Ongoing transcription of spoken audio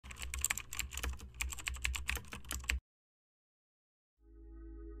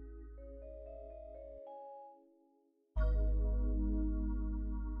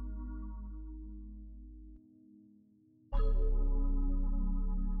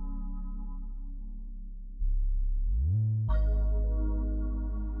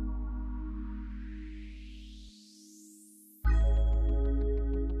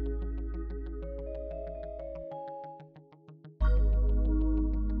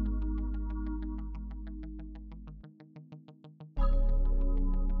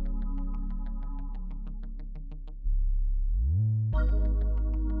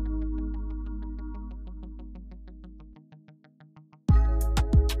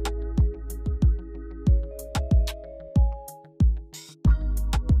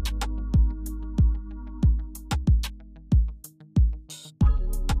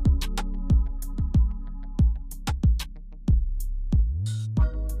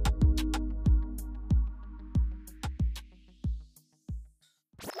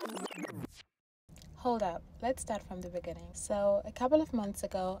Hold up, let's start from the beginning. So, a couple of months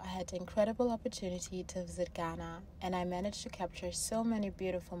ago, I had the incredible opportunity to visit Ghana, and I managed to capture so many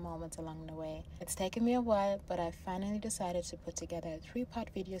beautiful moments along the way. It's taken me a while, but I finally decided to put together a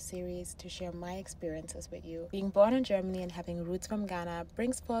 3-part video series to share my experiences with you. Being born in Germany and having roots from Ghana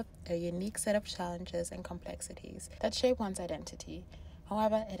brings forth a unique set of challenges and complexities that shape one's identity.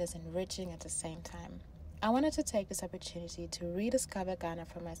 However, it is enriching at the same time. I wanted to take this opportunity to rediscover Ghana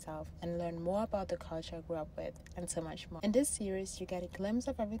for myself and learn more about the culture I grew up with, and so much more. In this series, you get a glimpse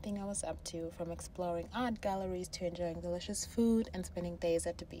of everything I was up to, from exploring art galleries to enjoying delicious food and spending days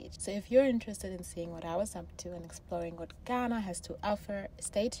at the beach. So if you're interested in seeing what I was up to and exploring what Ghana has to offer,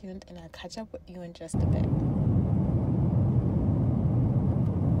 stay tuned and I'll catch up with you in just a bit.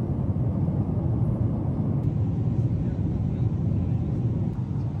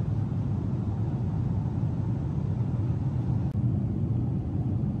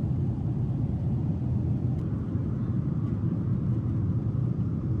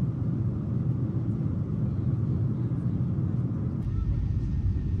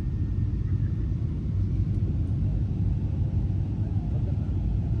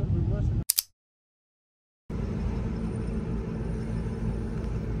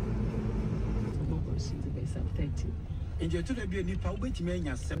 And you're to be a new power to me and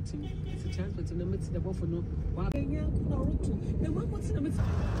yourself. It's a transport to number to the buffalo. Why, yeah, the one what's number.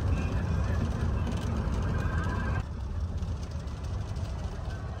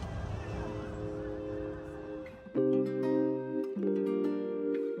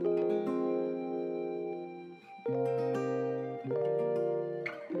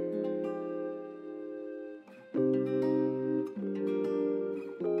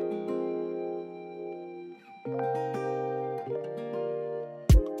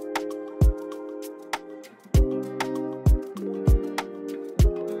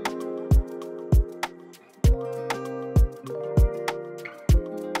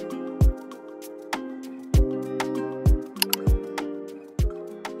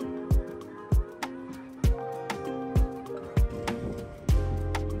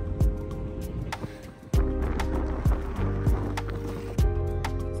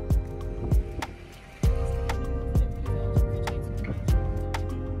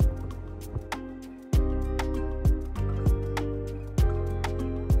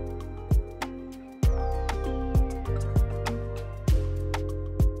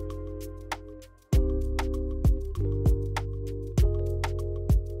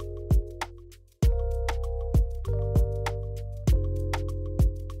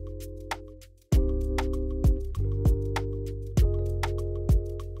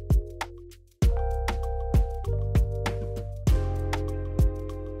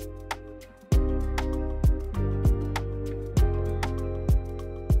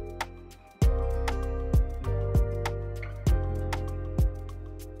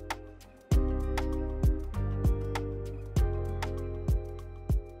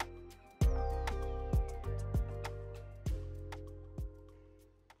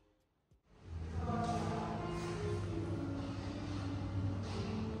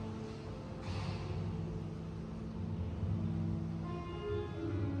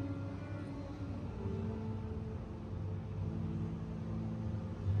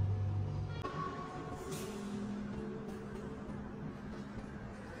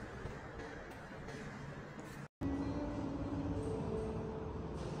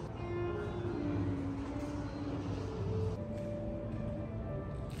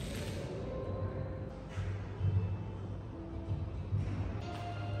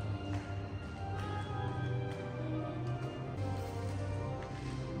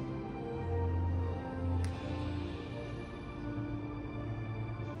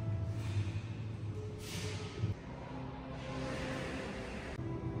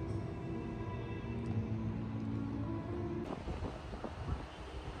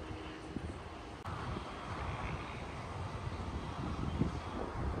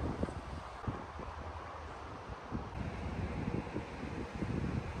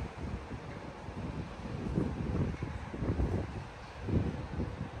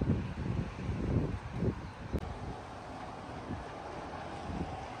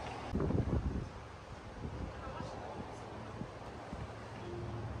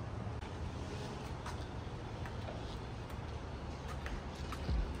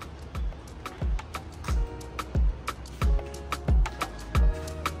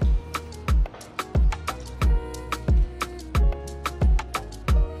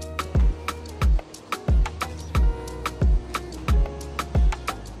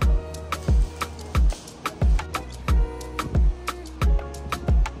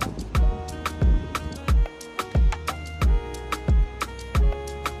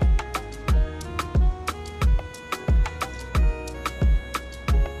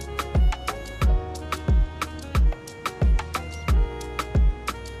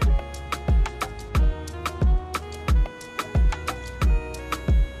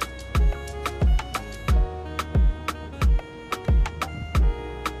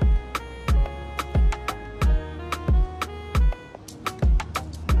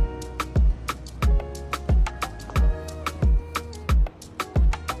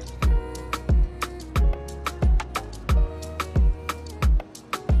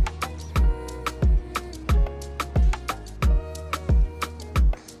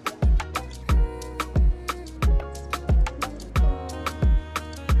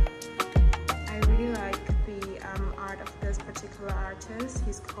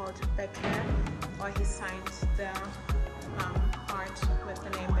 called Becker, or he signed the art with the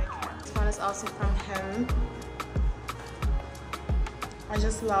name Becker. This one is also from him. I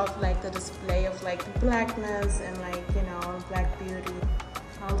just love like the display of like the blackness and like, you know, black beauty.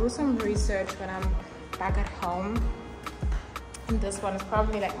 I'll do some research when I'm back at home. And this one is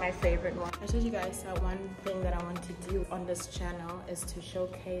probably like my favorite one. I told you guys that one thing that I want to do on this channel is to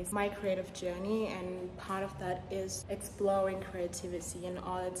showcase my creative journey, and part of that is exploring creativity in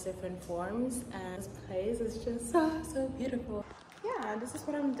all its different forms, and this place is just so beautiful. Yeah, this is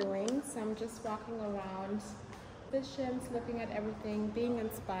what I'm doing. So I'm just walking around the ships, looking at everything, being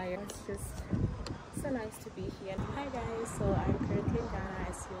inspired. It's just so nice to be here. Hi guys, so I'm currently in Ghana,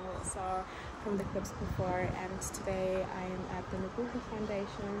 as you saw from the clips before, and today I am at the Nubuke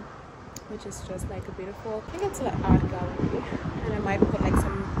Foundation, which is just like a beautiful, I think it's an art gallery, and I might put like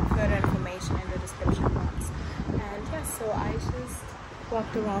some further information in the description box. And yeah, so I just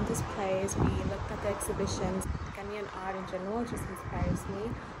walked around this place. We looked at the exhibitions. Ghanaian art in general just inspires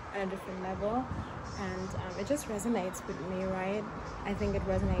me on a different level, and it just resonates with me, right? I think it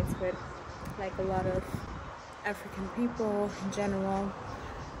resonates with like a lot of African people in general.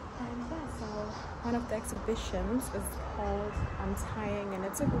 And yeah, so one of the exhibitions is called Untying, and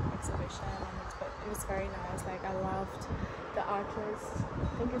it's a group exhibition, and it was very nice. Like, I loved the artist.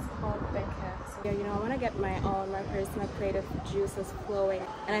 I think it's called Becker. So yeah, you know, I want to get my personal creative juices flowing,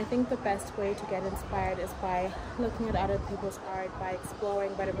 and I think the best way to get inspired is by looking at other people's art, by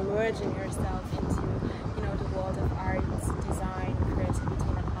exploring, by immersing yourself into, you know, the world of art, design, creativity,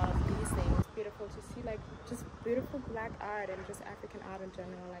 and all of these things. It's beautiful to see like just beautiful black art and just African art in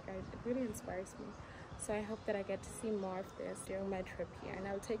general. Like, it really inspires me. So I hope that I get to see more of this during my trip here, and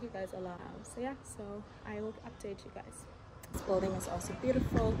I'll take you guys along. So yeah, so I will update you guys. This building is also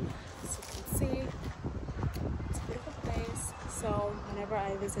beautiful, as you can see. It's a beautiful place. So whenever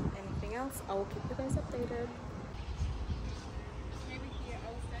I visit anything else, I will keep you guys updated. Maybe here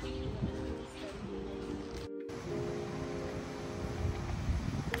outside.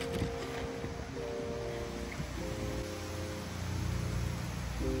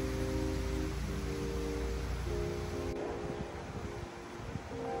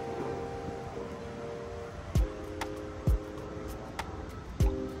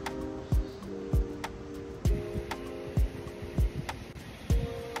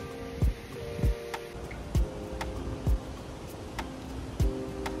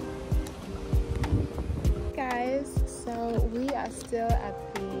 So we are still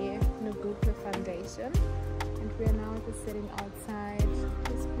at the Nubuke Foundation, and we are now just sitting outside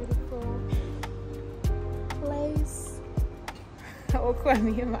this beautiful place.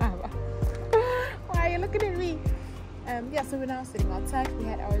 Why are you looking at me? Yeah, so we're now sitting outside. We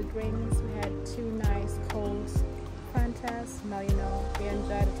had our drinks. We had 2 nice cold Fantas. Now you know we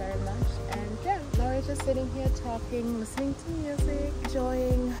enjoyed it very much. And yeah, now we're just sitting here talking, listening to music,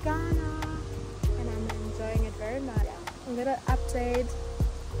 enjoying Ghana. Enjoying it very much. A little update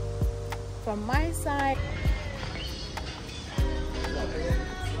from my side.